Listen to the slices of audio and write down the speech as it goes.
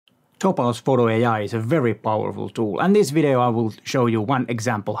Topaz Photo AI is a very powerful tool, and in this video I will show you one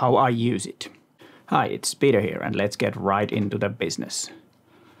example how I use it. Hi, it's Peter here, and let's get right into the business.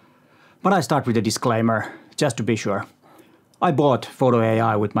 But I start with a disclaimer, just to be sure. I bought Photo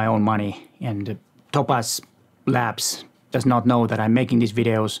AI with my own money, and Topaz Labs does not know that I'm making these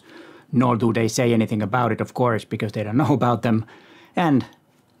videos, nor do they say anything about it, of course, because they don't know about them. And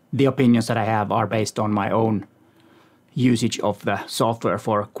the opinions that I have are based on my own usage of the software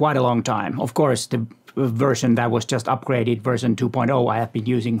for quite a long time. Of course, the version that was just upgraded, version 2.0, I have been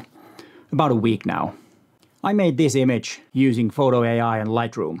using about a week now. I made this image using Photo AI and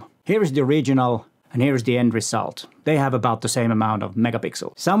Lightroom. Here is the original and here is the end result. They have about the same amount of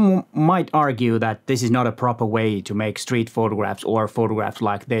megapixels. Some might argue that this is not a proper way to make street photographs or photographs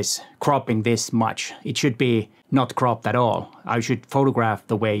like this, cropping this much. It should be not cropped at all. I should photograph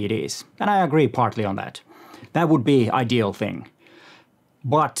the way it is. And I agree partly on that. That would be ideal thing.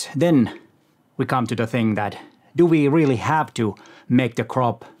 But then we come to the thing that, do we really have to make the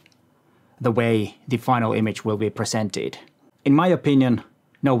crop the way the final image will be presented? In my opinion,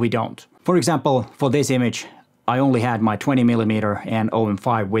 no, we don't. For example, for this image, I only had my 20mm and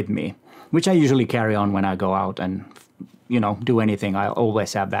OM5 with me, which I usually carry on when I go out and, do anything. I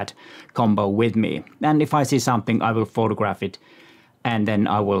always have that combo with me. And if I see something, I will photograph it and then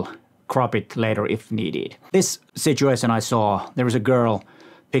I will crop it later if needed. This situation I saw, there was a girl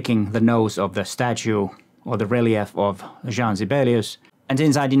picking the nose of the statue or the relief of Jean Sibelius. And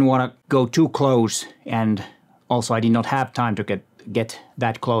since I didn't want to go too close, and also I did not have time to get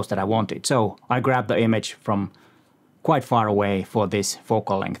that close that I wanted, so I grabbed the image from quite far away for this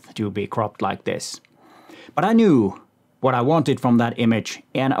focal length to be cropped like this. But I knew what I wanted from that image,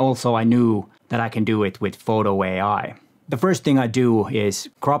 and also I knew that I can do it with Photo AI. The first thing I do is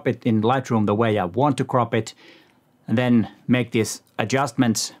crop it in Lightroom the way I want to crop it, and then make these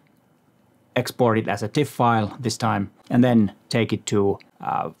adjustments, export it as a TIFF file this time, and then take it to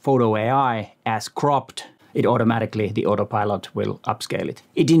Photo AI as cropped. It automatically, the autopilot will upscale it.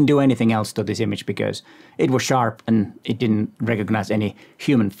 It didn't do anything else to this image because it was sharp and it didn't recognize any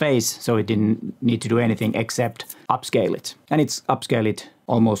human face, so it didn't need to do anything except upscale it. And it's upscaled it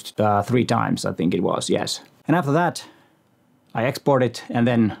almost 3 times, I think it was, yes. And after that, I export it and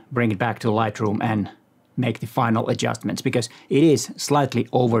then bring it back to Lightroom and make the final adjustments because it is slightly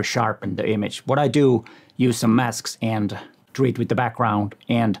over sharpened, the image. What I do, use some masks and treat with the background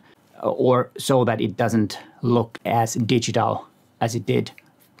and or so that it doesn't look as digital as it did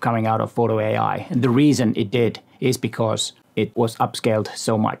coming out of Photo AI. And the reason it did is because it was upscaled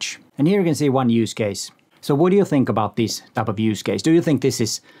so much. And here you can see one use case. So what do you think about this type of use case? Do you think this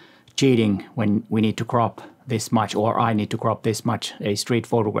is cheating when we need to crop this much, or I need to crop this much a street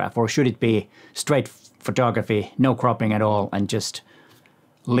photograph? Or should it be straight photography, no cropping at all, and just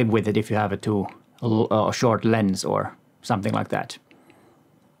live with it if you have a too short lens or something like that?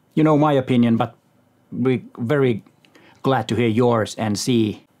 You know my opinion, but we're very glad to hear yours and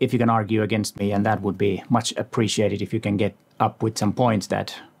see if you can argue against me, and that would be much appreciated if you can get up with some points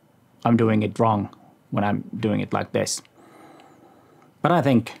that I'm doing it wrong when I'm doing it like this. But I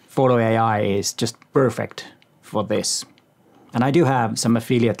think Photo AI is just perfect for this. And I do have some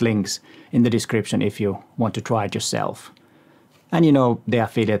affiliate links in the description if you want to try it yourself. And the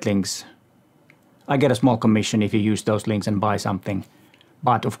affiliate links, I get a small commission if you use those links and buy something.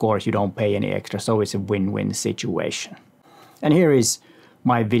 But of course you don't pay any extra, so it's a win-win situation. And here is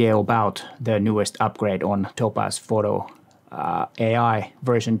my video about the newest upgrade on Topaz Photo AI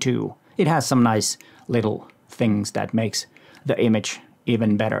version 2. It has some nice little things that makes the image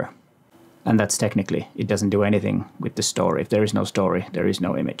even better. And that's technically, it doesn't do anything with the story. If there is no story, there is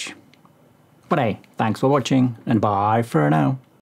no image. But hey, thanks for watching and bye for now.